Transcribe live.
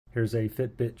Here's a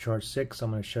Fitbit Charge 6.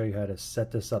 I'm going to show you how to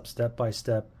set this up step by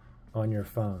step on your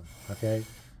phone. Okay,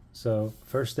 so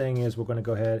first thing is we're going to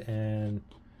go ahead and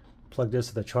plug this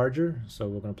to the charger. So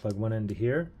we're going to plug one end to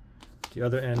here. The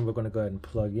other end we're going to go ahead and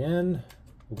plug in.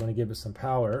 We're going to give it some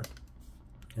power,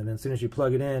 and then as soon as you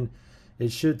plug it in,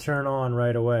 it should turn on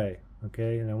right away.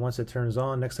 Okay, and then once it turns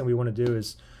on, next thing we want to do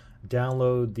is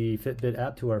download the Fitbit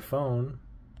app to our phone.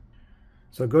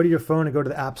 So go to your phone and go to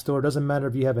the App Store. It doesn't matter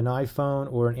if you have an iPhone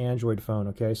or an Android phone,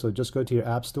 okay? So just go to your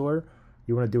App Store.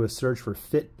 You want to do a search for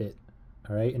Fitbit,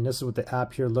 all right? And this is what the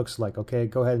app here looks like, okay?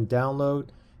 Go ahead and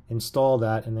download, install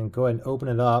that, and then go ahead and open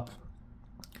it up.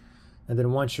 And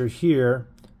then once you're here,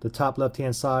 the top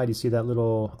left-hand side, you see that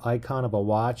little icon of a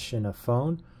watch and a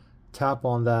phone. Tap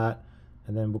on that,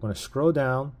 and then we're going to scroll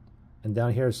down. And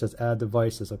down here it says Add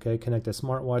Devices, okay? Connect a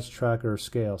smartwatch, tracker, or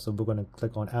scale. So we're going to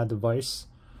click on Add Device.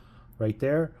 Right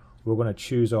there, we're going to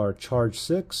choose our Charge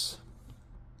 6.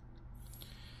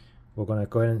 We're going to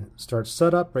go ahead and start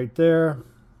setup right there.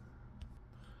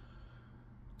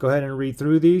 Go ahead and read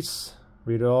through these.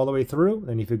 Read it all the way through.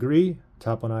 Then if you agree,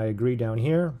 tap on I agree down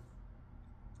here.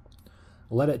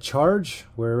 Let it charge.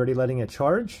 We're already letting it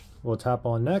charge. We'll tap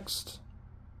on next.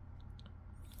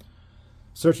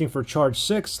 Searching for Charge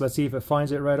 6. Let's see if it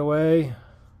finds it right away.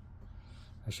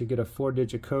 I should get a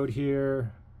 4-digit code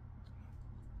here.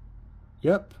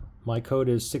 Yep, my code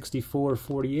is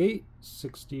 6448,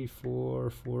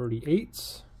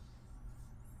 6448.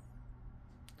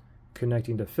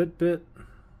 Connecting to Fitbit.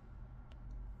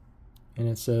 And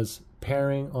it says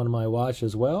pairing on my watch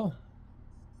as well.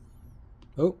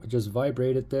 Oh, it just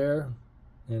vibrated there.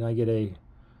 And I get a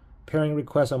pairing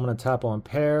request. I'm going to tap on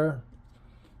pair.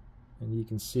 And you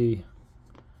can see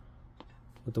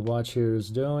what the watch here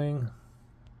is doing.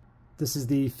 This is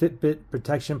the Fitbit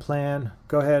protection plan.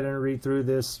 Go ahead and read through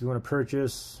this if you want to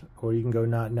purchase, or you can go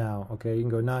not now. Okay, you can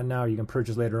go not now, you can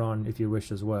purchase later on if you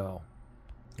wish as well.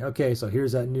 Okay, so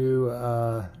here's that new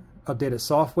updated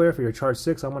software for your Charge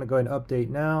 6. I'm going to go ahead and update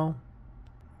now.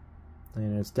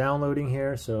 And it's downloading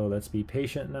here, so let's be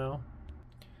patient now.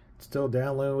 It's still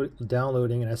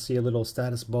downloading, and I see a little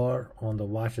status bar on the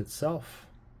watch itself.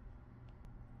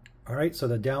 Alright, so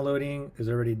the downloading is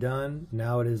already done.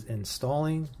 Now it is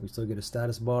installing. We still get a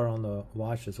status bar on the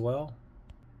watch as well.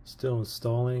 Still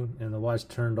installing, and the watch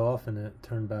turned off and it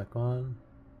turned back on.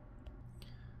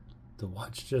 The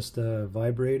watch just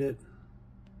vibrated.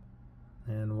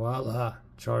 And voila,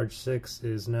 Charge 6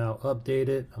 is now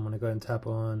updated. I'm going to go ahead and tap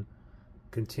on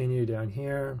continue down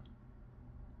here.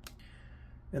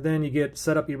 And then you get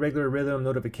set up irregular rhythm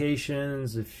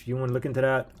notifications. If you want to look into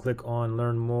that, click on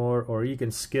learn more, or you can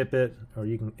skip it, or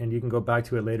you can go back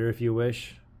to it later if you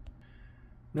wish.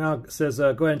 Now it says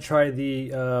go ahead and try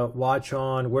the watch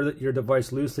on. Wear your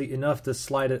device loosely enough to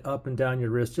slide it up and down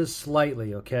your wrist, just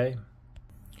slightly, okay?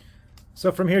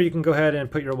 So from here you can go ahead and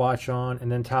put your watch on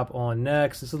and then tap on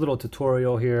next. This is a little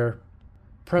tutorial here.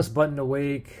 Press button to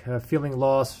wake. Feeling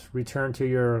lost, return to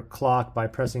your clock by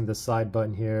pressing the side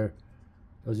button here.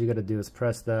 All you got to do is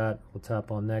press that. We'll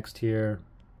tap on next here.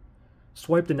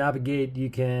 Swipe to navigate. You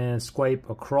can swipe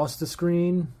across the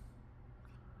screen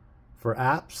for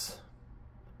apps.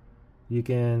 You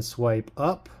can swipe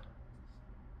up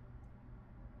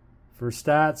for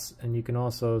stats, and you can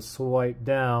also swipe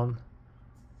down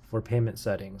for payment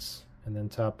settings. And then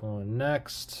tap on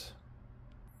next.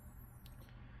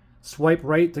 Swipe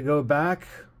right to go back,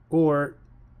 or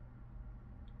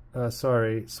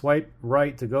swipe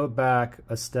right to go back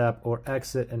a step or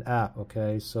exit an app.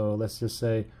 Okay, so let's just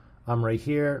say I'm right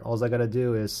here. All I gotta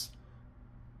do is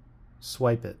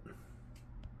swipe it.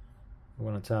 I'm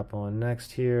gonna tap on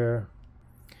next here.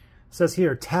 It says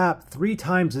here, tap 3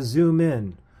 times to zoom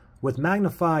in. With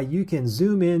Magnify, you can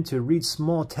zoom in to read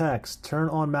small text. Turn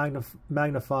on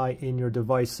Magnify in your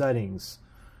device settings.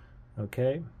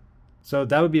 Okay. So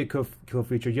that would be a cool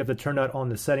feature. You have to turn that on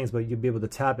the settings, but you'll be able to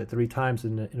tap it 3 times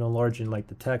and enlarge in like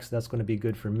the text. That's going to be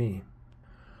good for me.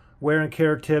 Wear and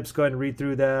care tips, go ahead and read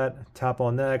through that. Tap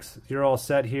on next. You're all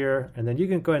set here. And then you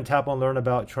can go ahead and tap on learn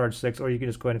about Charge 6, or you can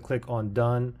just go ahead and click on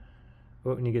done.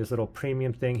 Oh, and you get this little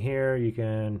premium thing here. You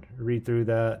can read through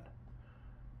that.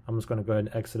 I'm just going to go ahead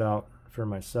and exit out for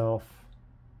myself.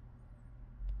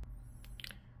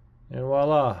 And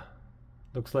voila.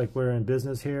 Looks like we're in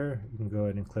business here. You can go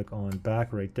ahead and click on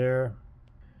back right there.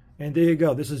 And there you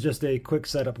go. This is just a quick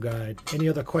setup guide. Any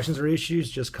other questions or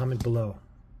issues, just comment below.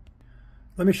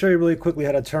 Let me show you really quickly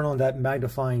how to turn on that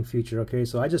magnifying feature. Okay,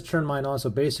 so I just turned mine on. So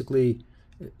basically,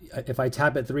 if I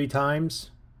tap it 3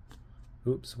 times,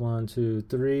 oops, 1, 2,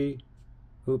 3,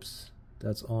 oops,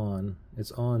 that's on.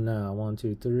 It's on now. 1,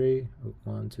 2, 3,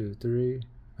 1, 2, 3.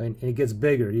 And it gets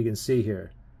bigger. You can see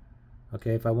here.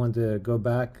 Okay, if I want to go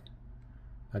back,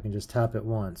 I can just tap it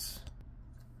once.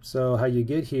 So how you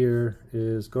get here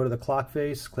is go to the clock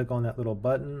face, click on that little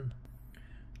button.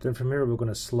 Then from here we're going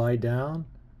to slide down,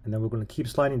 and then we're going to keep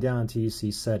sliding down until you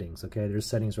see settings. Okay, there's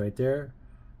settings right there.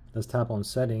 Let's tap on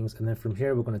settings, and then from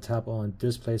here we're going to tap on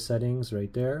display settings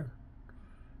right there.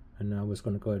 And now we're just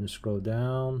going to go ahead and scroll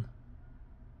down.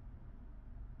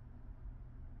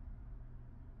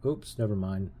 Oops, never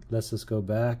mind. Let's just go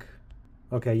back.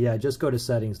 Okay, yeah, just go to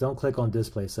settings. Don't click on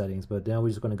display settings, but now we're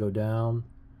just going to go down,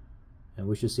 and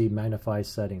we should see magnify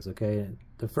settings. Okay,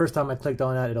 the first time I clicked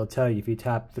on that, it'll tell you if you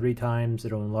tap 3 times,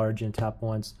 it'll enlarge and tap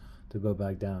once to go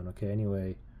back down. Okay,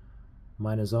 anyway,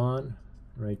 mine is on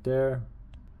right there.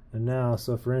 And now,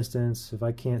 so for instance, if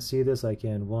I can't see this, I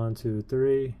can 1, 2,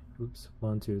 3. Oops,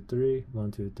 1, 2, 3,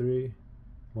 1, 2, 3,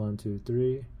 1, 2,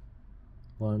 3,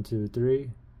 1, 2, 3.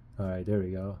 All right, there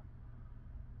we go.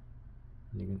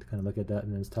 And you can kind of look at that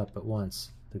and then just tap it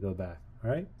once to go back.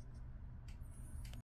 All right.